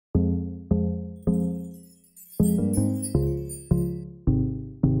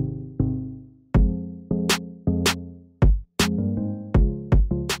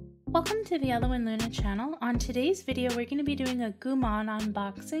to the Ella and Luna channel. On today's video, we're going to be doing a Gumon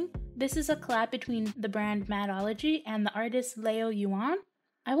unboxing. This is a collab between the brand MADology and the artist Liu Yuan.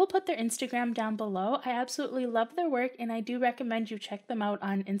 I will put their Instagram down below. I absolutely love their work and I do recommend you check them out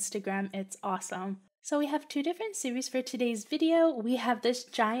on Instagram. It's awesome. So we have two different series for today's video. We have this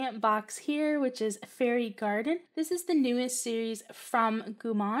giant box here, which is Fairy Garden. This is the newest series from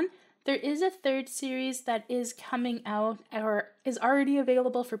Gumon. There is a third series that is coming out or is already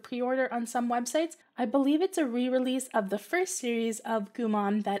available for pre-order on some websites. I believe it's a re-release of the first series of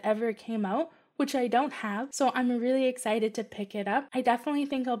Gumon that ever came out, which I don't have, so I'm really excited to pick it up. I definitely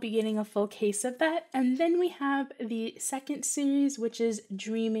think I'll be getting a full case of that. And then we have the second series, which is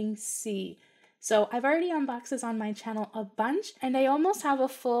Dreaming Sea. So I've already unboxed this on my channel a bunch, and I almost have a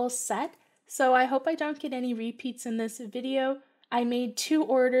full set, so I hope I don't get any repeats in this video. I made 2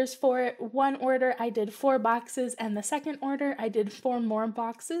 orders for it. One order I did 4 boxes, and the second order I did 4 more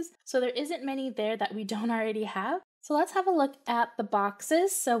boxes. So there isn't many there that we don't already have. So let's have a look at the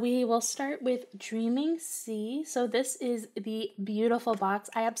boxes. So we will start with Dreaming Sea. So this is the beautiful box.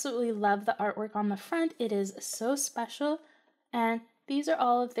 I absolutely love the artwork on the front. It is so special. And these are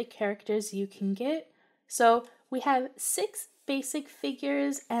all of the characters you can get. So we have 6 basic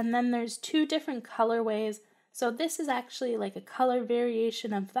figures, and then there's 2 different colorways. So this is actually like a color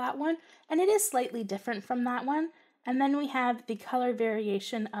variation of that one, and it is slightly different from that one. And then we have the color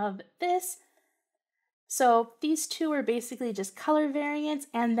variation of this. So these 2 are basically just color variants,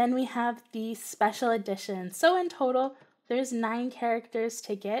 and then we have the special edition. So in total, there's 9 characters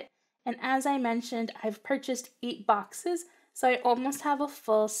to get. And as I mentioned, I've purchased 8 boxes, so I almost have a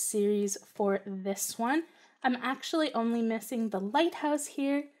full series for this one. I'm actually only missing the lighthouse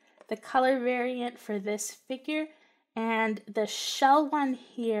here, the color variant for this figure, and the shell one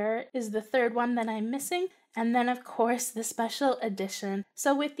here is the 3rd one that I'm missing, and then of course the special edition.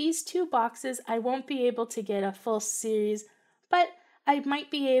 So with these 2 boxes, I won't be able to get a full series, but I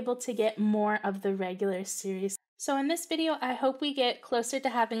might be able to get more of the regular series. So in this video, I hope we get closer to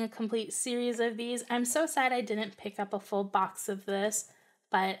having a complete series of these. I'm so sad I didn't pick up a full box of this,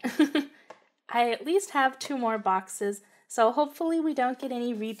 but I at least have 2 more boxes. So hopefully we don't get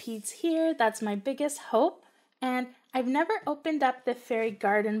any repeats here. That's my biggest hope. And I've never opened up the Fairy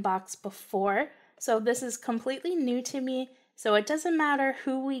Garden box before, so this is completely new to me. So it doesn't matter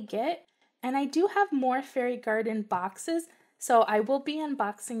who we get. And I do have more Fairy Garden boxes, so I will be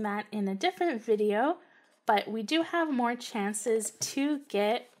unboxing that in a different video. But we do have more chances to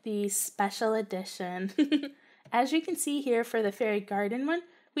get the special edition. As you can see here for the Fairy Garden one,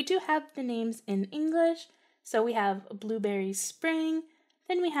 we do have the names in English. So we have Blueberry Spring,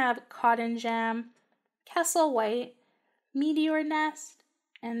 then we have Cotton Jam, Castle White, Meteor Nest,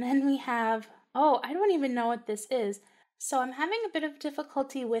 and then we have, oh, I don't even know what this is. So I'm having a bit of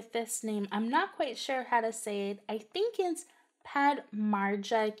difficulty with this name. I'm not quite sure how to say it. I think it's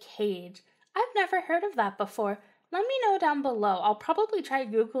Padmarja Cage. I've never heard of that before. Let me know down below. I'll probably try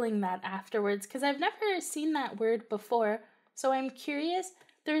Googling that afterwards because I've never seen that word before. So I'm curious.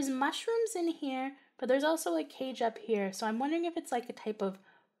 There's mushrooms in here, but there's also a cage up here. So I'm wondering if it's like a type of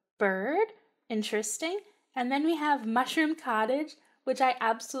bird. Interesting. And then we have Mushroom Cottage, which I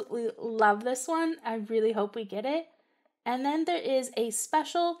absolutely love this one. I really hope we get it. And then there is a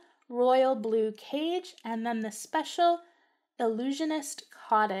special Royal Blue Cage, and then the special Illusionist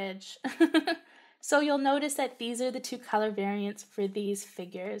Cottage. So you'll notice that these are the 2 color variants for these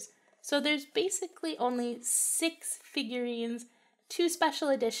figures. So there's basically only 6 figurines, 2 special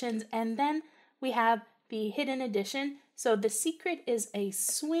editions, and then we have the hidden edition. So the secret is a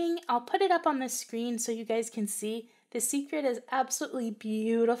swing. I'll put it up on the screen so you guys can see. The secret is absolutely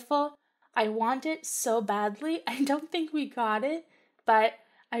beautiful. I want it so badly. I don't think we got it, but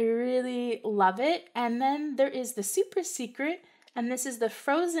I really love it. And then there is the super secret, and this is the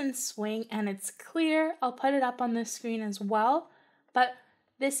frozen swing, and it's clear. I'll put it up on the screen as well. But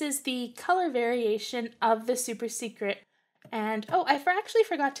this is the color variation of the super secret. And oh, I actually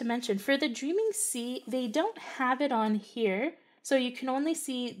forgot to mention, for the Dreaming Sea, they don't have it on here, so you can only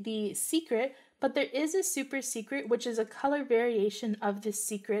see the secret, but there is a super secret, which is a color variation of the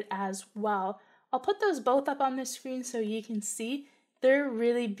secret as well. I'll put those both up on the screen so you can see. They're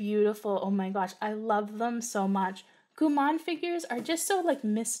really beautiful. Oh my gosh, I love them so much. Gumon figures are just so like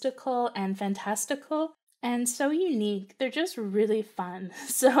mystical and fantastical and so unique. They're just really fun.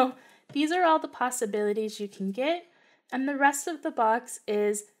 So these are all the possibilities you can get. And the rest of the box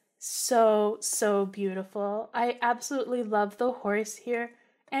is so beautiful. I absolutely love the horse here.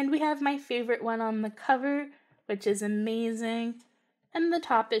 And we have my favorite one on the cover, which is amazing. And the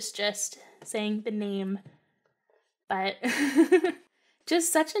top is just saying the name. But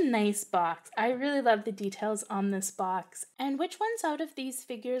Just such a nice box. I really love the details on this box. And which ones out of these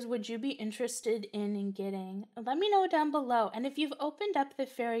figures would you be interested in getting? Let me know down below. And if you've opened up the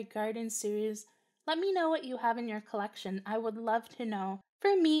Fairy Garden series, let me know what you have in your collection. I would love to know.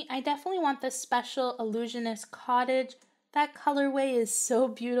 For me, I definitely want the special Illusionist Cottage. That colorway is so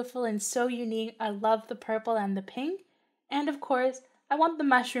beautiful and so unique. I love the purple and the pink. And of course, I want the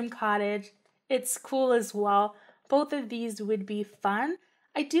Mushroom Cottage. It's cool as well. Both of these would be fun.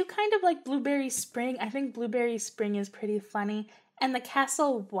 I do kind of like Blueberry Spring. I think Blueberry Spring is pretty funny. And the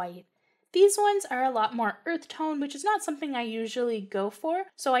Castle White. These ones are a lot more earth tone, which is not something I usually go for.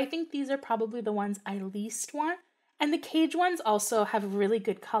 So I think these are probably the ones I least want. And the cage ones also have really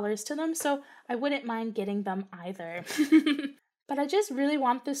good colors to them, so I wouldn't mind getting them either. But I just really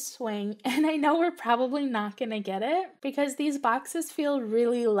want this swing, and I know we're probably not gonna get it because these boxes feel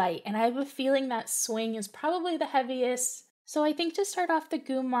really light, and I have a feeling that swing is probably the heaviest. So I think to start off the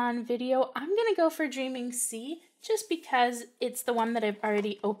Gumon video, I'm gonna go for Dreaming Sea, just because it's the one that I've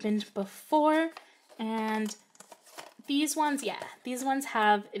already opened before. And these ones, yeah, these ones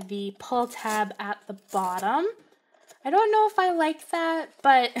have the pull tab at the bottom. I don't know if I like that,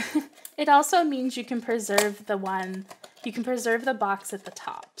 but it also means you can preserve the box at the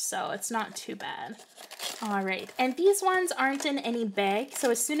top, so it's not too bad. All right, and these ones aren't in any bag, so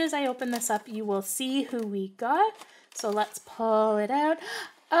as soon as I open this up, you will see who we got. So let's pull it out.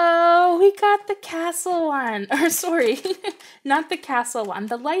 Oh, we got the castle one, or sorry, not the castle one,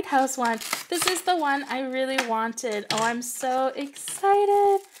 the lighthouse one. This is the one I really wanted. Oh, I'm so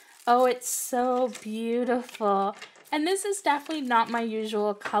excited. Oh, it's so beautiful. And this is definitely not my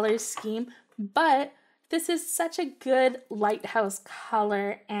usual color scheme, but this is such a good lighthouse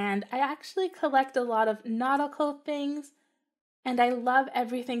color, and I actually collect a lot of nautical things, and I love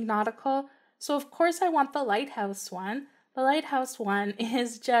everything nautical, so of course I want the lighthouse one. The lighthouse one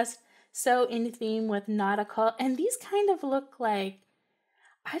is just so in theme with nautical, and these kind of look like,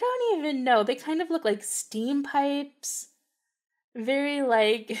 I don't even know, they kind of look like steam pipes. Very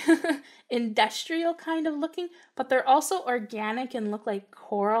like industrial kind of looking, but they're also organic and look like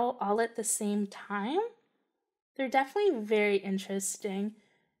coral all at the same time. They're definitely very interesting,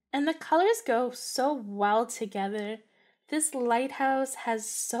 and the colors go so well together. This lighthouse has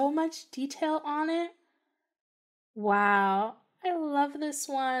so much detail on it. Wow, I love this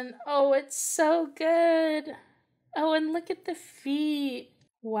one. Oh, it's so good. Oh, and look at the feet.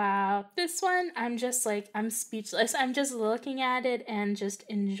 Wow, this one, I'm speechless. I'm just looking at it and just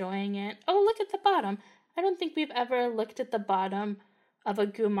enjoying it. Oh, look at the bottom. I don't think we've ever looked at the bottom of a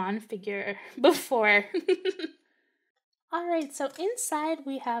Gumon figure before. Alright, so inside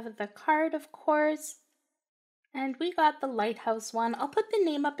we have the card, of course, and we got the lighthouse one. I'll put the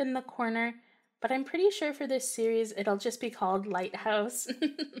name up in the corner, but I'm pretty sure for this series it'll just be called Lighthouse.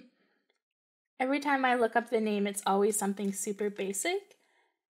 Every time I look up the name, it's always something super basic.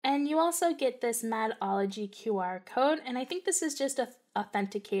 And you also get this MADology QR code, and I think this is just an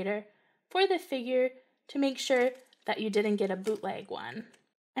authenticator for the figure to make sure that you didn't get a bootleg one.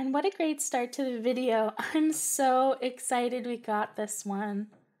 And what a great start to the video. I'm so excited we got this one.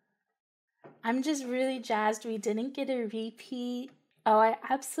 I'm just really jazzed we didn't get a repeat. Oh, I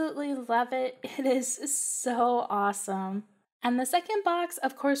absolutely love it. It is so awesome. And the second box,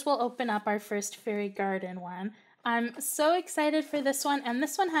 of course, will open up our first Fairy Garden one. I'm so excited for this one, and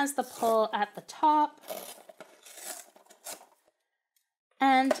this one has the pull at the top.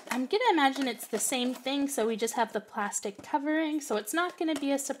 And I'm gonna imagine it's the same thing, so we just have the plastic covering, so it's not gonna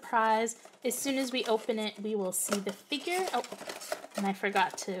be a surprise. As soon as we open it, we will see the figure. Oh, and I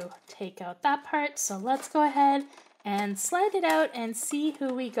forgot to take out that part, so let's go ahead and slide it out and see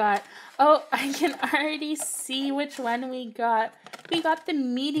who we got. Oh, I can already see which one we got. We got the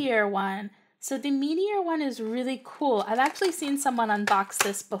Meteor one. So the Meteor one is really cool. I've actually seen someone unbox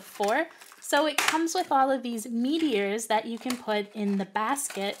this before. So it comes with all of these meteors that you can put in the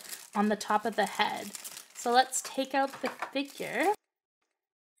basket on the top of the head. So let's take out the figure.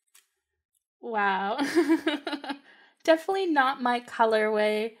 Wow. Definitely not my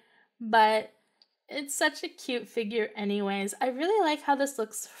colorway, but it's such a cute figure anyways. I really like how this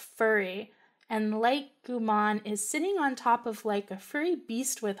looks furry. And like Guman is sitting on top of like a furry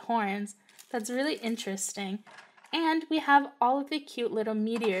beast with horns. That's really interesting. And we have all of the cute little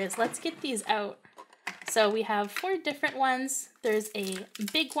meteors. Let's get these out. So we have 4 different ones. There's a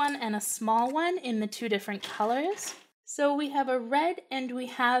big one and a small one in the 2 different colors. So we have a red and we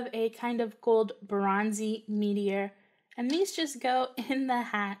have a kind of gold bronzy meteor. And these just go in the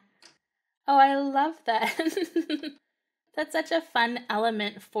hat. Oh, I love that. That's such a fun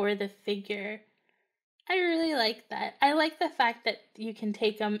element for the figure. I really like that. I like the fact that you can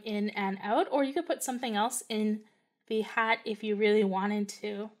take them in and out, or you could put something else in the hat if you really wanted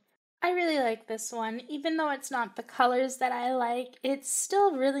to. I really like this one. Even though it's not the colors that I like, it's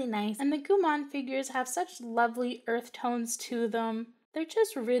still really nice. And the Gumon figures have such lovely earth tones to them. They're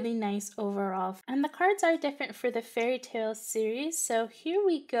just really nice overall. And the cards are different for the Fairy Tale series. So here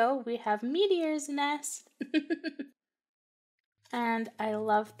we go. We have Meteor's Nest. And I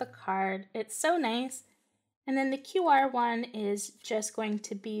love the card. It's so nice. And then the QR one is just going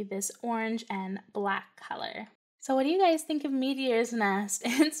to be this orange and black color. So what do you guys think of Meteor's Nest?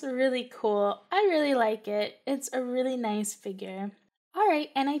 It's really cool. I really like it. It's a really nice figure. Alright,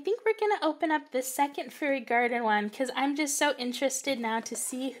 and I think we're going to open up the second Fairy Garden one because I'm just so interested now to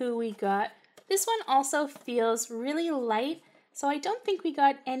see who we got. This one also feels really light, so I don't think we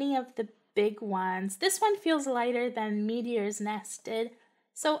got any of the big ones. This one feels lighter than Meteor's Nest did.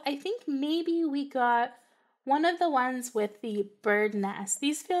 So I think maybe we got one of the ones with the bird nest.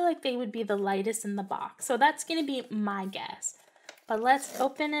 These feel like they would be the lightest in the box. So that's going to be my guess. But let's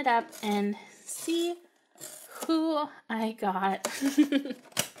open it up and see who I got.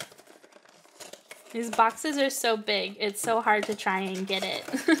 These boxes are so big. It's so hard to try and get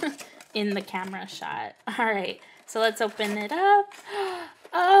it in the camera shot. All right, so let's open it up.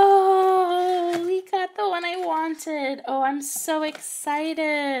 Oh, we got the one I wanted. Oh, I'm so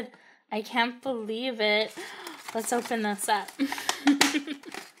excited. I can't believe it. Let's open this up.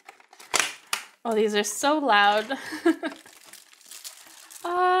 Oh, these are so loud.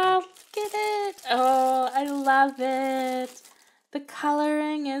 Oh, look at it. Oh, I love it. The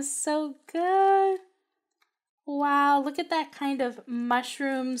coloring is so good. Wow, look at that kind of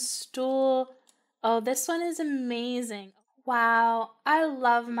mushroom stool. Oh, this one is amazing. Wow, I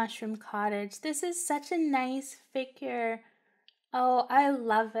love Mushroom Cottage. This is such a nice figure. Oh, I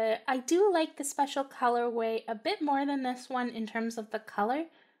love it. I do like the special colorway a bit more than this one in terms of the color,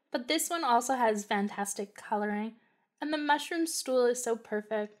 but this one also has fantastic coloring. And the mushroom stool is so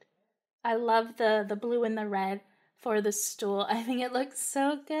perfect. I love the blue and the red for the stool. I think it looks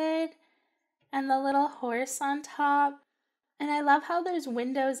so good. And the little horse on top. And I love how there's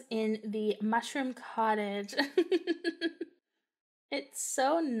windows in the Mushroom Cottage. It's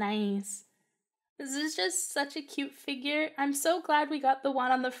so nice. This is just such a cute figure. I'm so glad we got the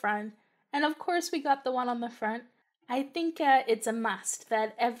one on the front. And of course we got the one on the front. I think it's a must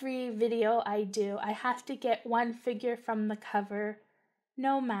that every video I do, I have to get one figure from the cover,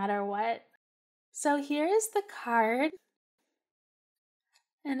 no matter what. So here is the card.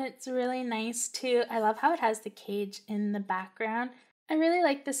 And it's really nice too. I love how it has the cage in the background. I really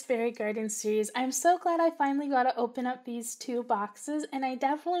like this Fairy Garden series. I'm so glad I finally got to open up these two boxes, and I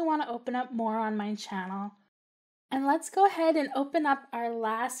definitely want to open up more on my channel. And let's go ahead and open up our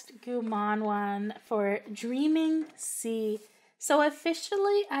last Gumon one for Dreaming Sea. So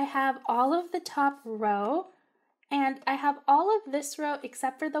officially I have all of the top row, and I have all of this row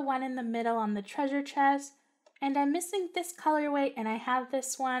except for the one in the middle on the treasure chest, and I'm missing this colorway, and I have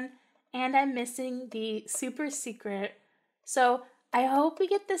this one, and I'm missing the super secret. So I hope we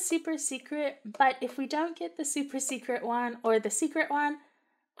get the super secret, but if we don't get the super secret one or the secret one,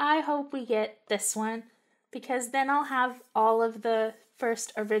 I hope we get this one, because then I'll have all of the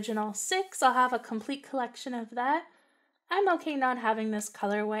first original 6. I'll have a complete collection of that. I'm okay not having this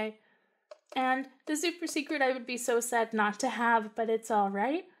colorway. And the super secret I would be so sad not to have, but it's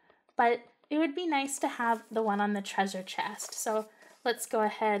alright. But it would be nice to have the one on the treasure chest. So let's go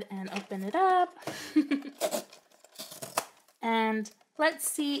ahead and open it up. And let's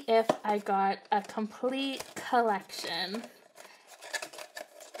see if I got a complete collection.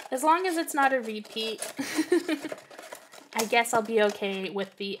 As long as it's not a repeat, I guess I'll be okay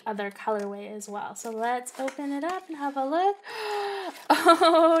with the other colorway as well. So let's open it up and have a look.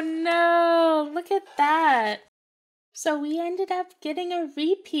 Oh no, look at that. So we ended up getting a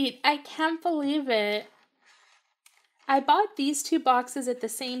repeat. I can't believe it. I bought these two boxes at the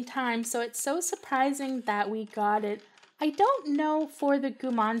same time, so it's so surprising that we got it. I don't know for the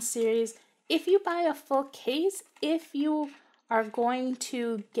Gumon series, if you buy a full case, if you are going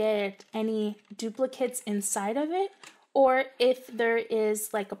to get any duplicates inside of it, or if there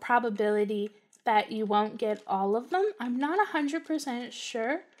is like a probability that you won't get all of them. I'm not 100%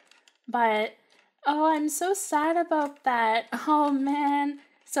 sure, but oh, I'm so sad about that. Oh man.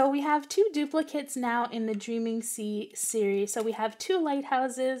 So we have 2 duplicates now in the Dreaming Sea series. So we have 2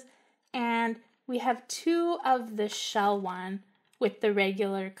 lighthouses, and we have 2 of the shell one with the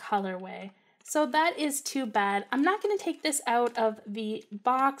regular colorway. So that is too bad. I'm not going to take this out of the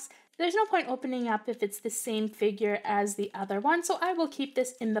box. There's no point opening up if it's the same figure as the other one. So I will keep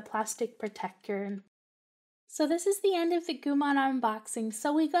this in the plastic protector. So this is the end of the Gumon unboxing.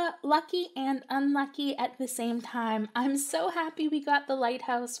 So we got lucky and unlucky at the same time. I'm so happy we got the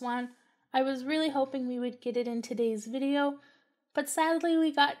lighthouse one. I was really hoping we would get it in today's video, but sadly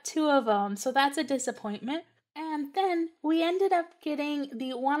we got two of them, so that's a disappointment. And then we ended up getting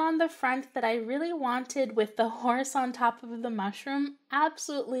the one on the front that I really wanted with the horse on top of the mushroom.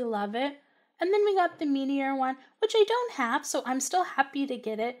 Absolutely love it. And then we got the meteor one, which I don't have, so I'm still happy to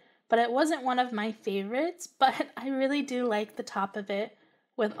get it. But it wasn't one of my favorites, but I really do like the top of it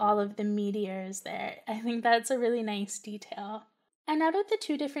with all of the meteors there. I think that's a really nice detail. And out of the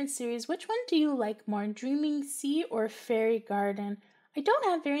two different series, which one do you like more, Dreaming Sea or Fairy Garden? I don't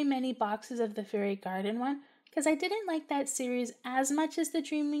have very many boxes of the Fairy Garden one because I didn't like that series as much as the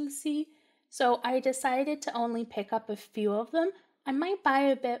Dreaming Sea, so I decided to only pick up a few of them. I might buy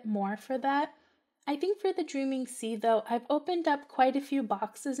a bit more for that. I think for the Dreaming Sea though, I've opened up quite a few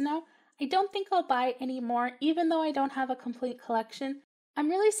boxes now. I don't think I'll buy any more, even though I don't have a complete collection. I'm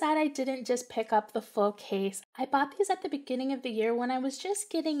really sad I didn't just pick up the full case. I bought these at the beginning of the year when I was just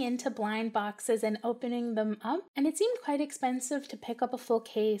getting into blind boxes and opening them up, and it seemed quite expensive to pick up a full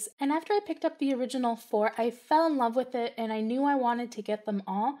case. And after I picked up the original 4, I fell in love with it and I knew I wanted to get them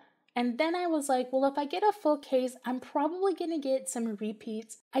all. And then I was like, well, if I get a full case, I'm probably going to get some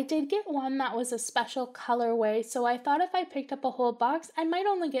repeats. I did get one that was a special colorway, so I thought if I picked up a whole box, I might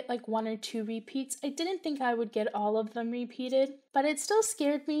only get like 1 or 2 repeats. I didn't think I would get all of them repeated, but it still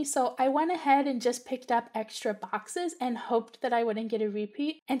scared me, so I went ahead and just picked up extra boxes and hoped that I wouldn't get a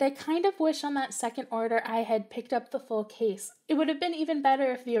repeat. And I kind of wish on that second order I had picked up the full case. It would have been even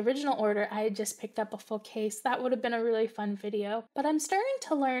better if the original order I had just picked up a full case. That would have been a really fun video. But I'm starting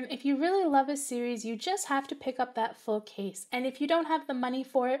to learn if you really love a series, you just have to pick up that full case. And if you don't have the money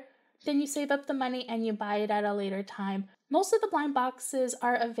for it, then you save up the money and you buy it at a later time. Most of the blind boxes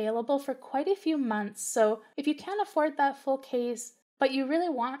are available for quite a few months, so if you can't afford that full case, but you really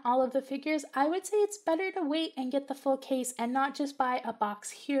want all of the figures, I would say it's better to wait and get the full case and not just buy a box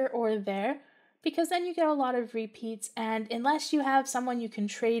here or there, because then you get a lot of repeats, and unless you have someone you can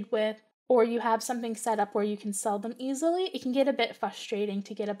trade with, or you have something set up where you can sell them easily, it can get a bit frustrating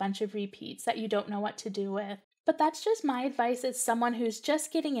to get a bunch of repeats that you don't know what to do with. But that's just my advice as someone who's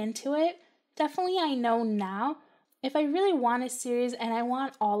just getting into it. Definitely I know now, if I really want a series and I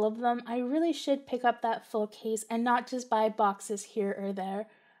want all of them, I really should pick up that full case and not just buy boxes here or there.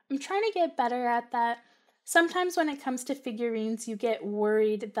 I'm trying to get better at that. Sometimes when it comes to figurines, you get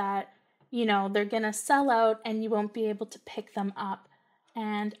worried that, they're gonna sell out and you won't be able to pick them up.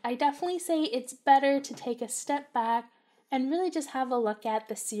 And I definitely say it's better to take a step back and really just have a look at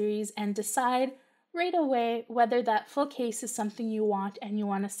the series and decide right away whether that full case is something you want and you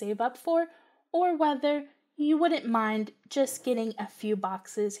want to save up for, or whether you wouldn't mind just getting a few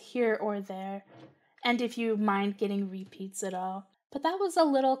boxes here or there, and if you mind getting repeats at all. But that was a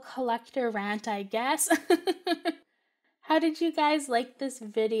little collector rant, I guess. How did you guys like this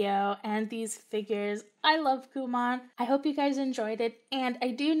video and these figures? I love Gumon. I hope you guys enjoyed it, and I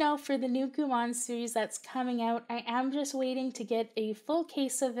do know for the new Gumon series that's coming out, I am just waiting to get a full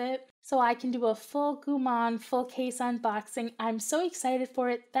case of it so I can do a full Gumon full case unboxing. I'm so excited for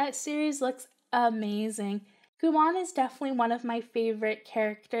it. That series looks amazing. Guman is definitely one of my favorite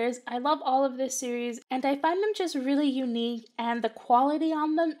characters. I love all of this series and I find them just really unique, and the quality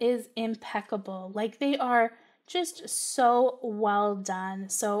on them is impeccable. Like, they are just so well done.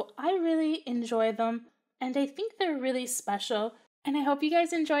 So I really enjoy them and I think they're really special. And I hope you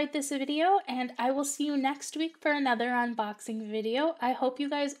guys enjoyed this video, and I will see you next week for another unboxing video. I hope you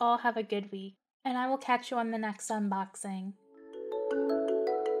guys all have a good week, and I will catch you on the next unboxing.